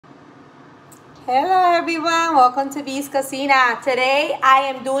Hello everyone, welcome to V's Cocina. Today I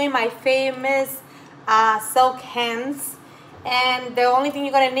am doing my famous silk hands, and the only thing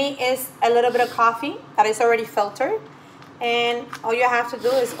you're going to need is a little bit of coffee that is already filtered, and all you have to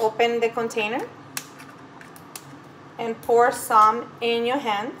do is open the container and pour some in your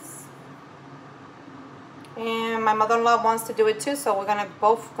hands. And my mother-in-law wants to do it too, so we're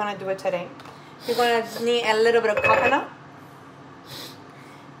both gonna do it today. You're going to need a little bit of coconut,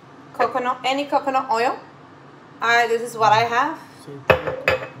 any coconut oil. Alright, this is what I have.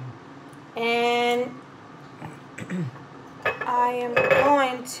 And I am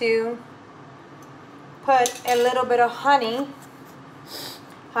going to put a little bit of honey.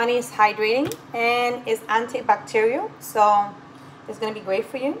 Honey is hydrating and is antibacterial, so it's going to be great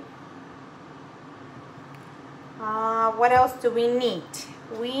for you. What else do we need?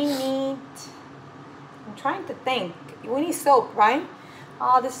 I'm trying to think. We need soap, right?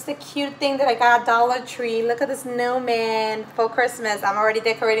 Oh, this is a cute thing that I got at Dollar Tree. Look at this snowman for Christmas. I'm already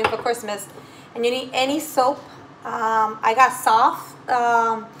decorating for Christmas. And you need any soap. I got soft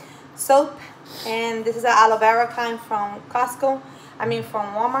soap. And this is an aloe vera kind from Costco. I mean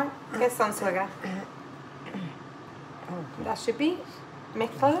from Walmart. Get some, suegra. That should be.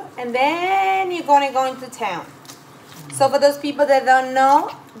 Mezclalo. And then you're going to go into town. So for those people that don't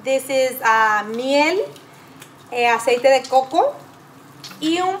know, this is miel, aceite de coco,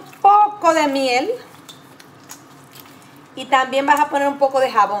 y un poco de miel, y también vas a poner un poco de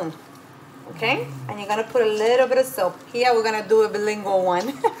jabón, okay? And you're gonna put a little bit of soap. Here we're gonna do a bilingual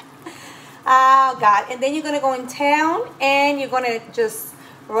one. Oh God! And then you're gonna go in town and you're gonna just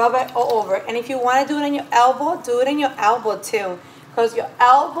rub it all over. And if you want to do it on your elbow, do it on your elbow too, because your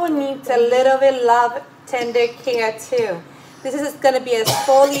elbow needs a little bit love, tender care too. This is gonna be a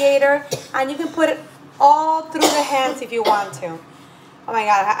exfoliator, and you can put it all through the hands if you want to. Oh my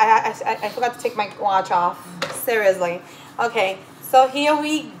God, I forgot to take my watch off. Seriously. Okay, so here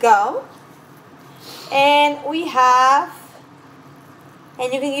we go. And we have,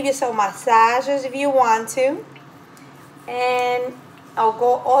 and you can give yourself massages if you want to. And I'll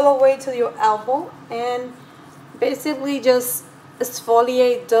go all the way to your elbow and basically just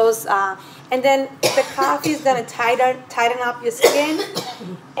exfoliate those. And then the coffee is going to tighten up your skin.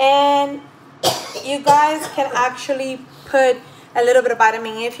 And you guys can actually put a little bit of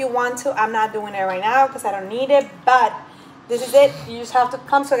vitamin E if you want to. I'm not doing it right now because I don't need it, but this is it. You just have to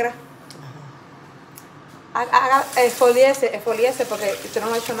come, suegra. Exfoliese porque usted no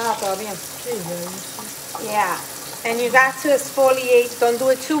ha hecho nada todavía. Yeah, and you got to exfoliate. Don't do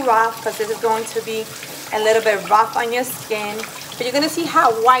it too rough because this is going to be a little bit rough on your skin. But you're going to see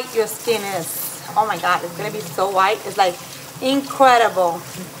how white your skin is. Oh my God, it's going to be so white. It's like incredible.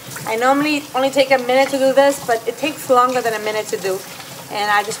 I normally only take a minute to do this, but it takes longer than a minute to do. And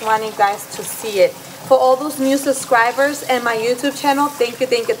I just want you guys to see it. For all those new subscribers and my YouTube channel, thank you,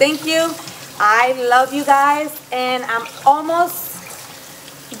 thank you, thank you. I love you guys. And I'm almost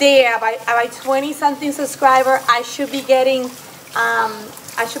there. By 20-something subscriber, I should be getting,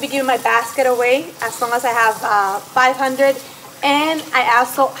 I should be giving my basket away as long as I have 500. And I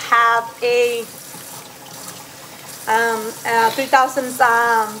also have a 3,000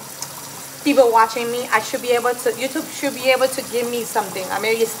 people watching me. I should be able to, YouTube should be able to give me something,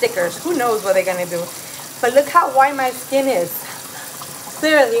 maybe stickers. Who knows what they're gonna do? But look how white my skin is.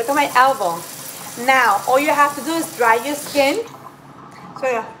 Seriously, look at my elbow. Now, all you have to do is dry your skin. So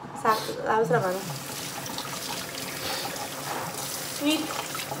yeah, lávese la mano.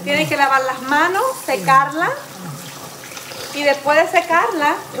 Tienes que lavar las manos, secarla, y después de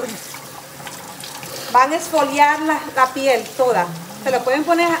secarla, van a exfoliar la piel toda. Se lo pueden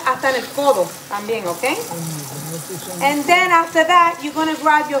poner hasta en el codo también, okay? And then after that, you're going to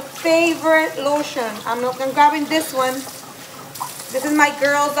grab your favorite lotion. I'm grabbing this one. This is my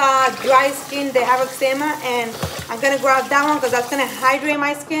girl's dry skin. They have eczema, and I'm going to grab that one because that's going to hydrate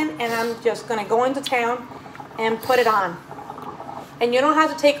my skin. And I'm just going to go into town and put it on. And you don't have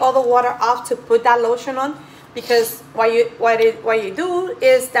to take all the water off to put that lotion on, because what you do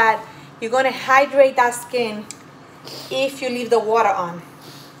is that you're going to hydrate that skin if you leave the water on.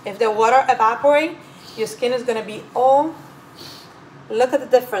 If the water evaporates, your skin is going to be all, look at the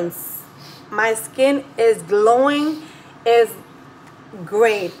difference. My skin is glowing, is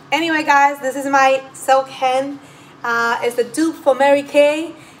great. Anyway guys, this is my silk hand. It's a dupe for Mary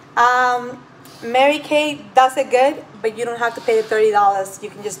Kay. Mary Kay does it good, but you don't have to pay the $30. You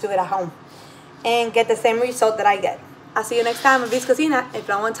can just do it at home and get the same result that I get. I'll see you next time on V's Cocina. If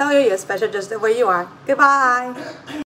I want to tell you, you're special just the way you are. Goodbye.